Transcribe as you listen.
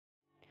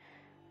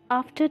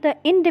After the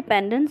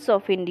independence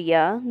of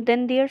India,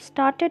 then there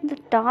started the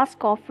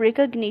task of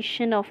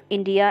recognition of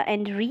India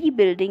and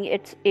rebuilding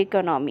its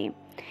economy.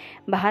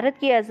 Bharat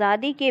की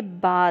आज़ादी के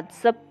बाद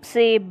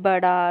सबसे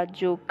बड़ा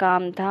जो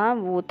काम था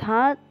वो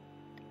था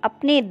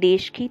अपने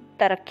देश की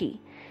तरक्की,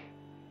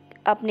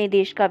 अपने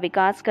देश का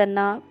विकास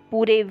करना,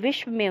 पूरे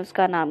विश्व में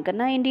उसका नाम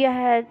करना. India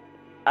had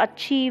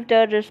achieved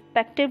a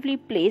respectively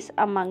place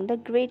among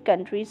the great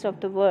countries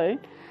of the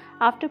world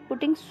after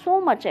putting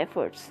so much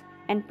efforts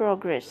and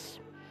progress.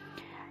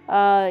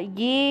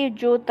 ये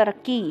जो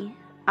तरक्की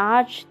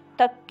आज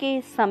तक के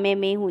समय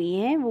में हुई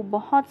है वो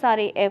बहुत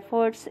सारे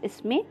एफर्ट्स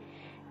इसमें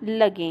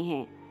लगे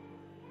हैं.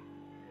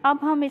 अब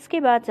हम इसके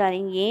बाद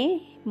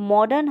जानेंगे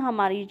मॉडर्न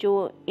हमारी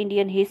जो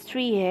इंडियन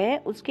हिस्ट्री है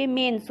उसके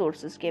मेन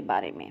सोर्सेस के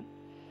बारे में.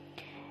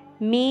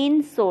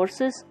 Main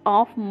sources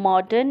of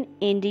modern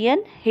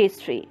Indian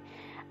history.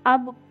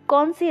 अब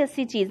कौन सी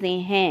ऐसी चीज़ें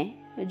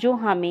हैं जो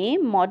हमें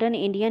मॉडर्न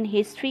इंडियन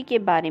हिस्ट्री के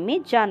बारे में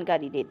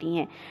जानकारी देती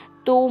हैं.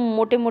 तो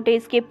मोटे मोटे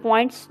इसके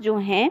पॉइंट्स जो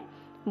हैं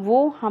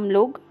वो हम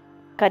लोग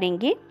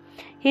करेंगे.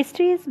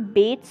 History is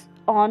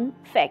based on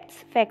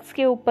facts. Facts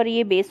के ऊपर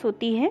ये बेस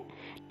होती है.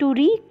 To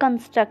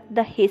reconstruct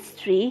the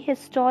history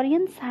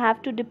historians have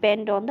to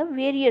depend on the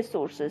various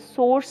sources.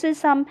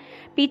 Sources हम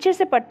पीछे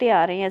से पढ़ते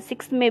आ रहे हैं.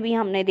 6th में भी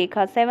हमने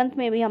देखा, 7th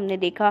में भी हमने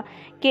देखा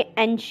कि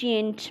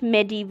एंशिएंट,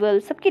 मेडिवल,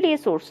 सबके लिए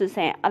सोर्सेज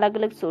हैं, अलग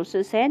अलग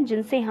सोर्सेज हैं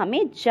जिनसे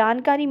हमें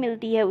जानकारी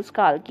मिलती है उस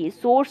काल की.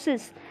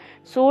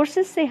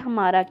 सोर्सेज से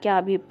हमारा क्या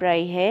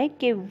अभिप्राय है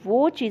कि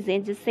वो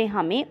चीज़ें जिससे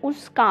हमें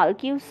उस काल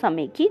की, उस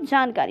समय की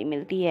जानकारी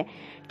मिलती है.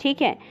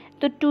 ठीक है.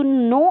 तो to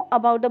know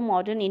about the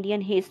modern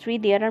Indian history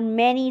there are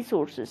many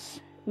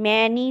sources,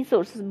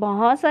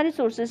 बहुत सारे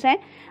सोर्सेस हैं.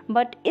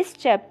 बट इस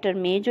चैप्टर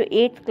में जो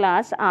 8th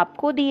क्लास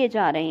आपको दिए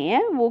जा रहे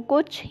हैं वो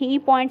कुछ ही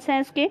पॉइंट्स हैं.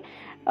 इसके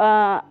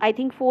आई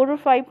थिंक 4 और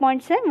 5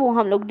 पॉइंट्स हैं, वो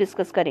हम लोग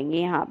डिस्कस करेंगे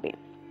यहाँ पे.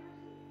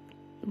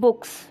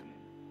 बुक्स.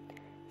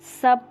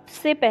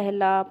 सबसे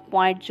पहला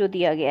पॉइंट जो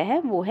दिया गया है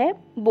वो है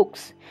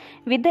books.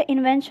 With the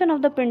invention of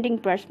the printing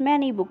press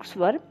many books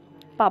were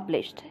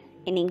published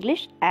in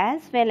English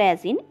as well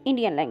as in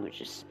Indian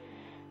languages.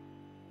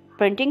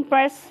 Printing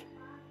press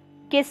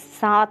के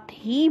साथ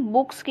ही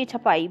बुक्स की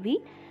छपाई भी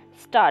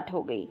स्टार्ट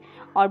हो गई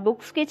और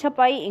बुक्स की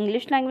छपाई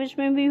इंग्लिश लैंग्वेज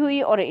में भी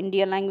हुई और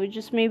इंडियन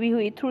लैंग्वेजेस में भी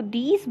हुई. Through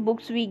these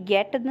books we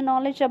get the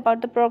knowledge about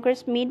the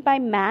progress made by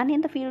man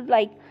in the field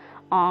like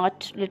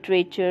art,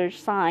 literature,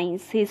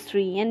 science,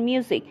 history and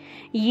music.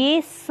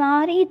 ये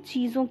सारी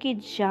चीज़ों की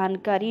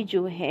जानकारी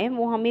जो है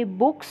वो हमें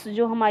बुक्स,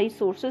 जो हमारी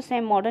सोर्सेस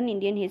हैं मॉडर्न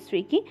इंडियन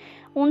हिस्ट्री की,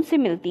 उनसे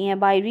मिलती हैं.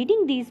 By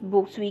reading these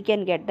books we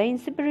can get the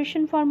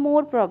inspiration for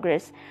more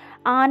progress.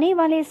 आने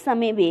वाले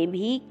समय में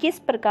भी किस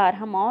प्रकार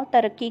हम और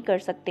तरक्की कर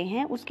सकते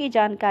हैं उसकी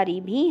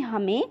जानकारी भी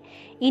हमें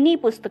इन्हीं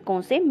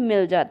पुस्तकों से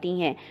मिल जाती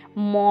हैं.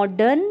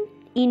 मॉडर्न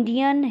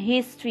इंडियन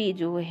हिस्ट्री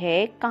जो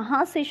है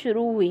कहाँ से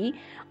शुरू हुई,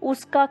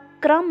 उसका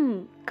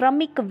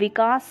क्रमिक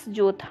विकास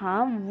जो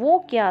था वो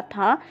क्या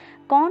था,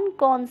 कौन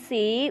कौन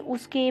से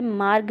उसके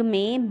मार्ग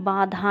में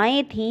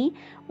बाधाएं थीं,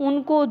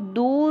 उनको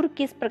दूर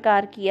किस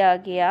प्रकार किया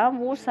गया,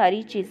 वो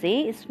सारी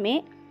चीज़ें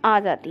इसमें आ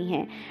जाती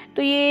हैं.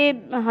 तो ये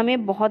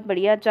हमें बहुत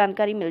बढ़िया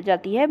जानकारी मिल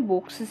जाती है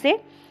बुक्स से.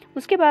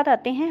 उसके बाद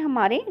आते हैं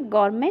हमारे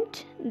गवर्नमेंट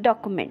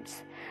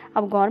डॉक्यूमेंट्स.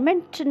 अब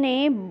गवर्नमेंट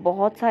ने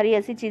बहुत सारी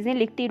ऐसी चीज़ें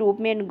लिखती रूप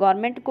में,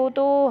 गवर्नमेंट को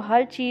तो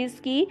हर चीज़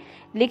की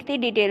लिखती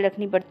डिटेल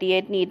रखनी पड़ती है,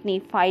 इतनी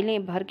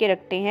फाइलें भर के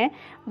रखते हैं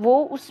वो.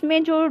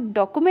 उसमें जो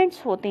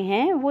डॉक्यूमेंट्स होते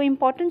हैं वो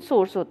इम्पॉर्टेंट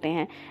सोर्स होते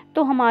हैं.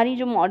 तो हमारी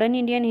जो मॉडर्न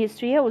इंडियन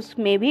हिस्ट्री है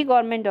उसमें भी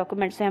गवर्नमेंट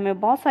डॉक्यूमेंट्स से हमें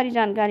बहुत सारी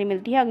जानकारी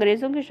मिलती है.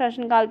 अंग्रेज़ों के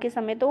शासनकाल के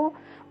समय तो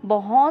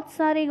बहुत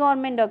सारे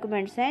गवर्नमेंट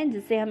डॉक्यूमेंट्स हैं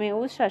जिससे हमें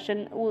उस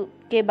शासन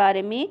के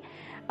बारे में,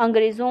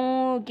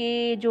 अंग्रेज़ों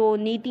के जो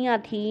नीतियाँ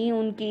थी,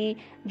 उनकी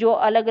जो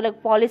अलग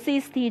अलग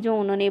पॉलिसीज़ थी जो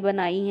उन्होंने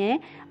बनाई हैं,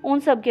 उन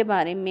सब के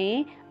बारे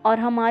में, और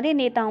हमारे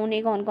नेताओं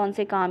ने कौन कौन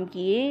से काम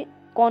किए,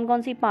 कौन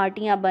कौन सी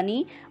पार्टियां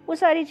बनी, वो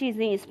सारी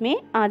चीज़ें इसमें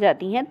आ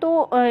जाती हैं.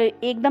 तो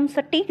एकदम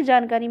सटीक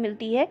जानकारी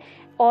मिलती है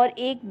और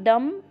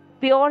एकदम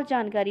प्योर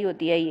जानकारी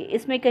होती है ये.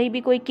 इसमें कहीं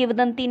भी कोई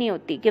किंवदंती नहीं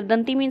होती.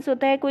 किंवदंती मीन्स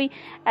होता है कोई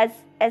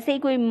ऐसे ही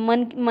कोई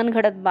मन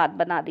घड़त बात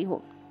बना दी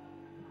हो,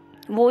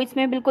 वो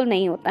इसमें बिल्कुल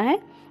नहीं होता है.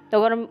 तो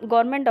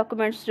गवर्नमेंट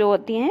डॉक्यूमेंट्स जो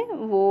होती हैं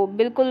वो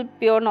बिल्कुल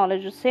प्योर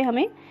नॉलेज उससे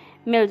हमें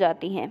मिल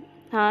जाती हैं.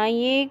 हाँ,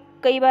 ये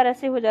कई बार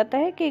ऐसे हो जाता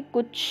है कि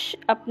कुछ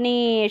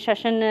अपने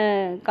शासन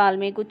काल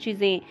में कुछ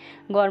चीज़ें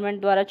गवर्नमेंट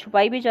द्वारा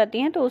छुपाई भी जाती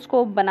हैं तो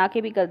उसको बना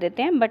के भी कर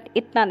देते हैं, बट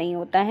इतना नहीं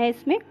होता है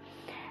इसमें.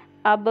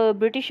 अब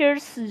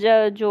ब्रिटिशर्स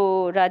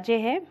जो राज्य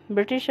है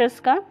ब्रिटिशर्स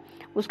का,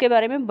 उसके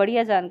बारे में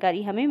बढ़िया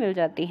जानकारी हमें मिल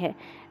जाती है.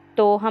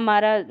 तो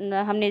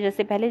हमने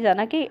जैसे पहले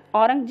जाना कि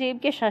औरंगजेब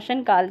के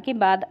शासनकाल के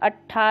बाद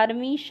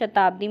 18वीं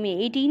शताब्दी में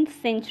 18th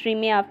सेंचुरी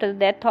में after the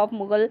death of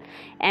Mughal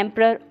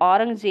emperor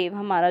Aurangzeb,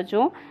 हमारा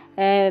जो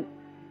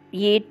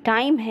ये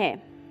टाइम है,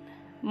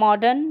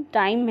 मॉडर्न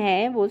टाइम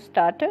है, वो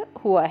स्टार्ट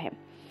हुआ है.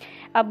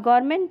 अब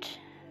गवर्नमेंट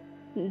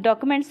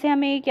डॉक्यूमेंट से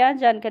हमें क्या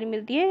जानकारी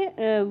मिलती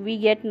है? We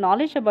get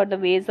knowledge about the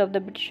ways of the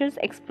Britishers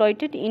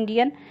exploited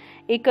Indian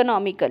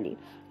economically.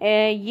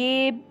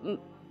 ये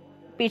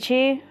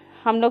पीछे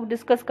हम लोग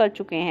डिस्कस कर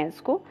चुके हैं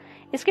इसको।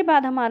 इसके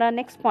बाद हमारा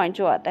नेक्स्ट पॉइंट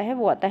जो आता है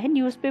वो आता है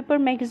newspaper,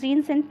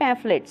 magazines and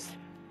pamphlets.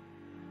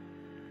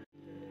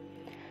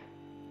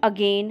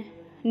 Again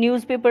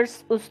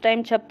newspapers उस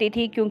टाइम छपती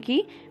थी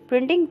क्योंकि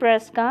प्रिंटिंग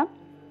प्रेस का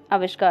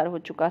आविष्कार हो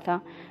चुका था।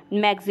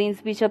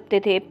 मैगजीन्स भी छपते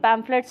थे,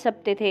 पैम्फलेट्स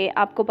छपते थे।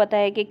 आपको पता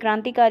है कि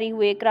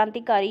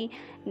क्रांतिकारी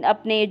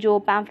अपने जो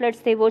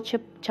पैम्फलेट्स थे वो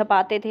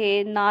छपाते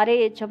थे,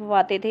 नारे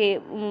छपवाते थे,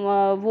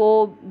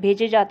 वो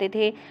भेजे जाते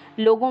थे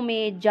लोगों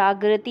में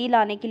जागृति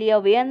लाने के लिए,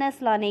 अवेयरनेस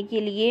लाने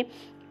के लिए,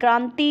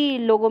 क्रांति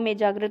लोगों में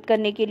जागृत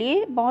करने के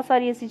लिए बहुत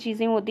सारी ऐसी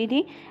चीज़ें होती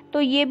थी।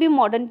 तो ये भी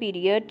मॉडर्न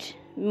पीरियड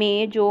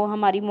में जो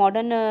हमारी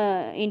मॉडर्न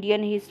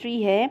इंडियन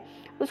हिस्ट्री है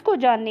उसको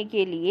जानने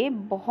के लिए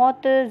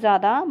बहुत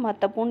ज़्यादा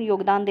महत्वपूर्ण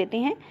योगदान देते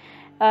हैं।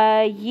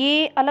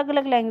 ये अलग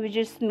अलग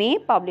लैंग्वेजेस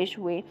में पब्लिश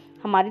हुए।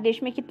 हमारे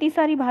देश में कितनी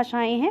सारी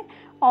भाषाएं हैं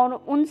और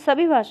उन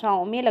सभी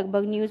भाषाओं में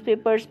लगभग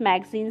न्यूज़पेपर्स,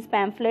 मैगजीन्स,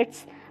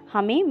 पैम्फलेट्स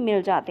हमें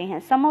मिल जाते हैं।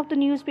 सम of the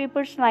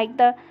newspapers like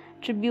the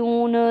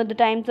Tribune, the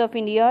times of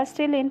India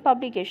still in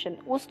publication.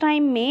 उस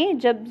टाइम में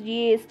जब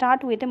ये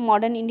स्टार्ट हुए थे,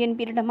 मॉडर्न इंडियन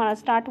पीरियड हमारा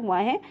स्टार्ट हुआ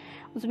है,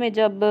 उसमें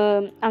जब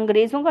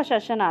अंग्रेज़ों का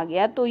शासन आ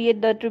गया तो ये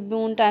the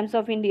Tribune, times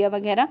of India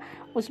वगैरह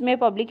उसमें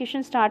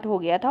पब्लिकेशन स्टार्ट हो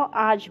गया था।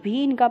 आज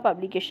भी इनका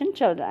पब्लिकेशन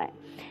चल रहा है।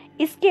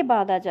 इसके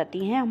बाद आ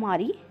जाती हैं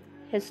हमारी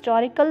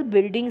हिस्टोरिकल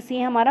बिल्डिंग्स।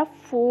 ये हमारा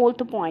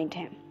 4th पॉइंट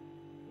है,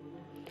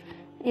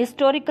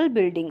 historical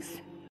buildings.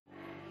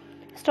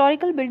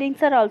 Historical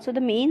buildings are also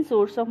the main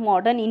source of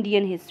modern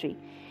Indian history.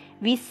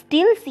 We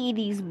still see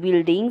these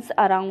buildings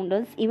around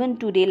us even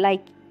today,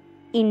 like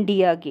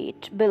India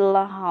Gate,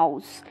 Birla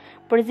House,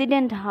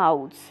 President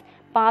House,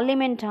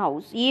 Parliament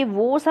House. ये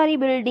वो सारी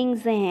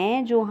buildings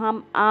हैं जो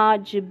हम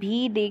आज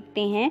भी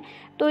देखते हैं।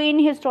 तो इन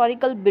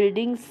हिस्टोरिकल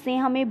बिल्डिंग्स से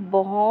हमें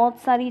बहुत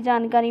सारी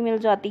जानकारी मिल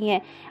जाती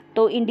है।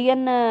 तो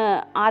इंडियन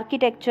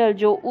आर्किटेक्चर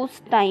जो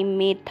उस टाइम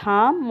में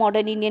था,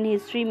 मॉडर्न इंडियन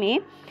हिस्ट्री में,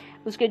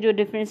 उसके जो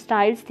डिफरेंट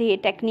स्टाइल्स थे,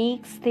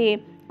 टेक्निक्स थे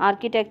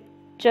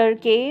आर्किटेक्चर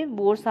के,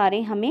 वो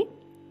सारे हमें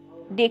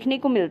देखने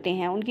को मिलते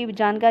हैं, उनकी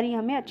जानकारी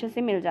हमें अच्छे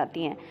से मिल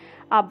जाती है।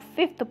 अब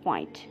 5th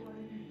point,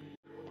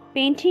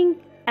 painting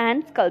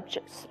and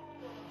sculptures.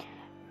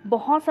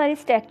 बहुत सारे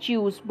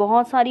स्टैच्यूज,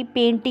 बहुत सारी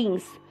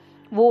पेंटिंग्स,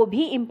 वो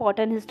भी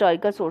इम्पॉर्टेंट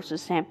हिस्टोरिकल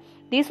सोर्सेस हैं।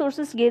 These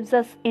sources gives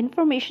us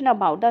information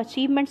about the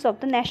achievements of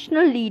the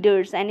national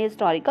leaders and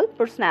historical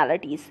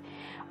personalities.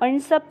 और इन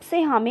सब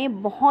से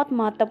हमें बहुत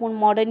महत्वपूर्ण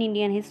मॉडर्न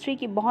इंडियन हिस्ट्री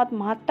की बहुत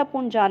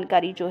महत्वपूर्ण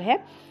जानकारी जो है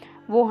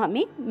वो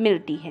हमें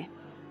मिलती है।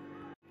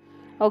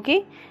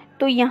 ओके,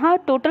 तो यहाँ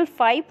टोटल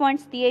 5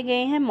 पॉइंट्स दिए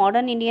गए हैं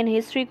मॉडर्न इंडियन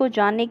हिस्ट्री को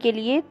जानने के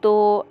लिए। तो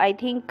आई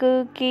थिंक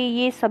कि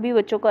ये सभी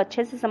बच्चों को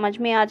अच्छे से समझ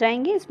में आ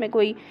जाएंगे। इसमें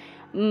कोई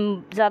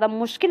ज़्यादा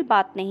मुश्किल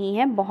बात नहीं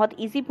है, बहुत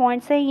इजी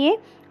पॉइंट्स है ये।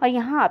 और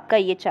यहाँ आपका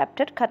ये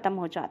चैप्टर ख़त्म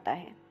हो जाता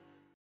है।